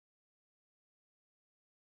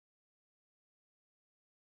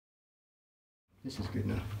This is good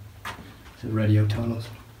enough. It's the radio tunnels.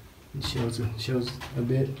 It shows a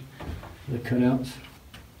bit of the cutouts.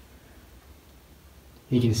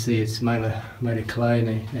 You can see it's made of clay and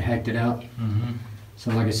they hacked it out. So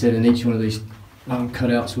like I said, in each one of these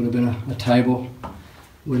cutouts would have been a table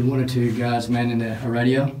with one or two guys manning a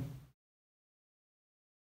radio.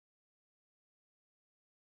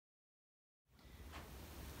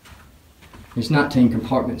 There's 19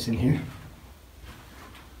 compartments in here.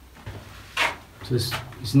 So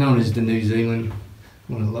it's known as the New Zealand.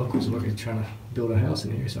 One of the locals looking trying to build a house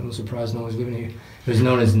in here, so I'm surprised no one's living here. It was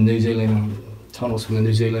known as the New Zealand tunnels from the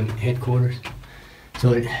New Zealand headquarters.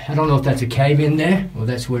 So I don't know if that's a cave in there or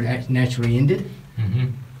that's where it naturally ended.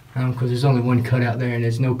 Because there's only one cutout there and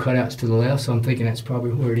there's no cutouts to the left, so I'm thinking that's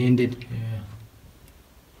probably where it ended. Yeah.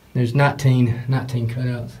 There's 19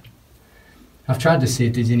 cutouts. I've tried to see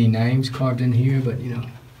if there's any names carved in here, but you know,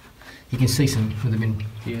 you can see some where they've been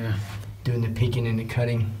doing the picking and the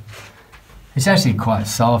cutting. It's actually quite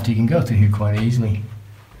soft. You can go through here quite easily.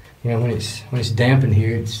 You know, when it's damp in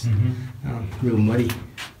here, it's real muddy.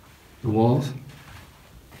 The walls.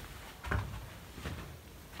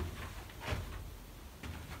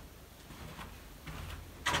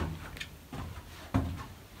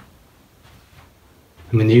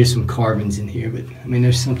 I mean, there's some carvings in here, but I mean,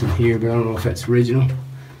 there's something here, but I don't know if that's original.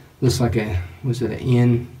 Looks like was it an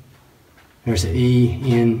N? There's an E,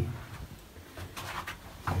 N.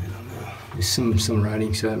 I don't know. There's some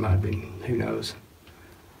writing, so that might have been, who knows.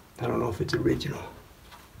 I don't know if it's original.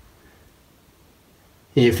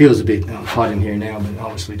 Yeah, it feels a bit hot in here now, but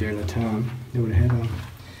obviously during the time, they would have had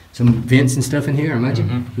some vents and stuff in here, I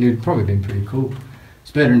imagine. It would probably been pretty cool.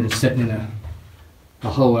 It's better than sitting in a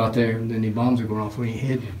hole out there and then the bombs are going off when you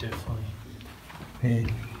hit. Yeah, definitely.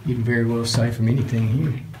 And you can very well safe from anything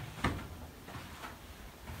here.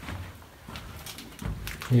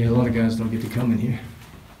 Yeah, a lot of guys don't get to come in here.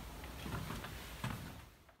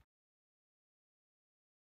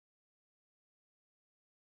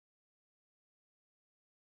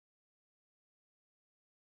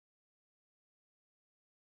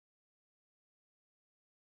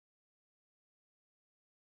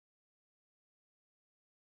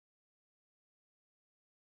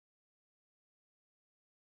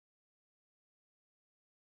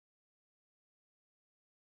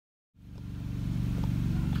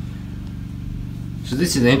 So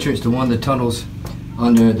this is the entrance to one of the tunnels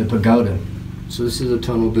under the pagoda. So this is a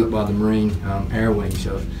tunnel built by the Marine Air Wing.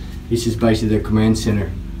 So this is basically their command center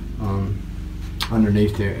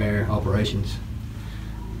underneath their air operations.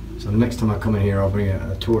 So the next time I come in here, I'll bring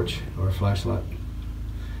a torch or a flashlight.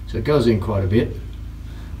 So it goes in quite a bit.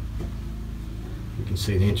 You can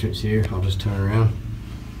see the entrance here. I'll just turn around.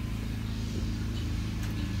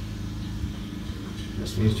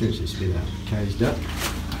 That's the entrance. It's been caged up.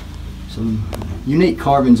 Some unique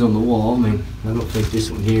carvings on the wall. I mean, I don't think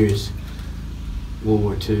this one here is World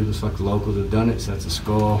War II. Looks like the locals have done it. So that's a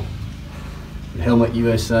skull. The helmet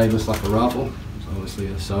USA looks like a rifle. It's obviously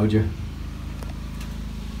a soldier.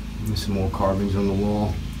 There's some more carvings on the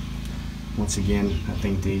wall. Once again, I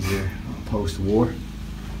think these are post-war.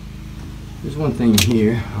 There's one thing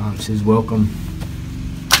here. It says welcome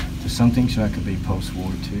to something, so that could be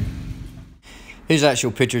post-war too. Here's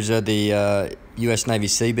actual pictures of the U.S. Navy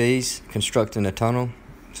Seabees constructing a tunnel.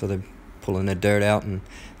 So they're pulling the dirt out and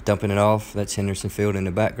dumping it off. That's Henderson Field in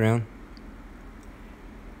the background.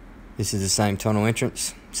 This is the same tunnel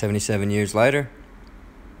entrance 77 years later.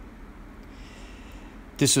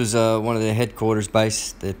 This was one of the headquarters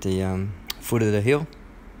based at the foot of the hill.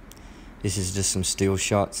 This is just some still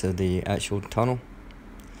shots of the actual tunnel.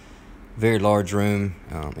 Very large room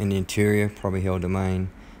in the interior, probably held the main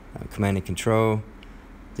command and control.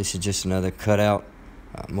 This is just another cutout,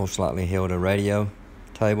 most likely held a radio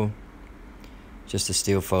table. Just a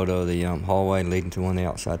still photo of the hallway leading to one of the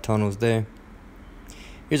outside tunnels there.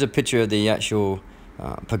 Here's a picture of the actual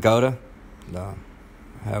pagoda,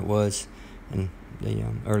 how it was in the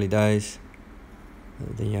early days.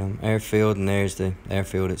 The airfield, and there's the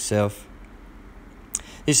airfield itself.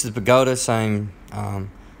 This is the pagoda, same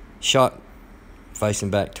shot facing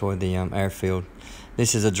back toward the airfield.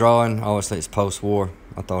 This is a drawing. Obviously it's post-war.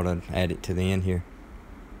 I thought I'd add it to the end here.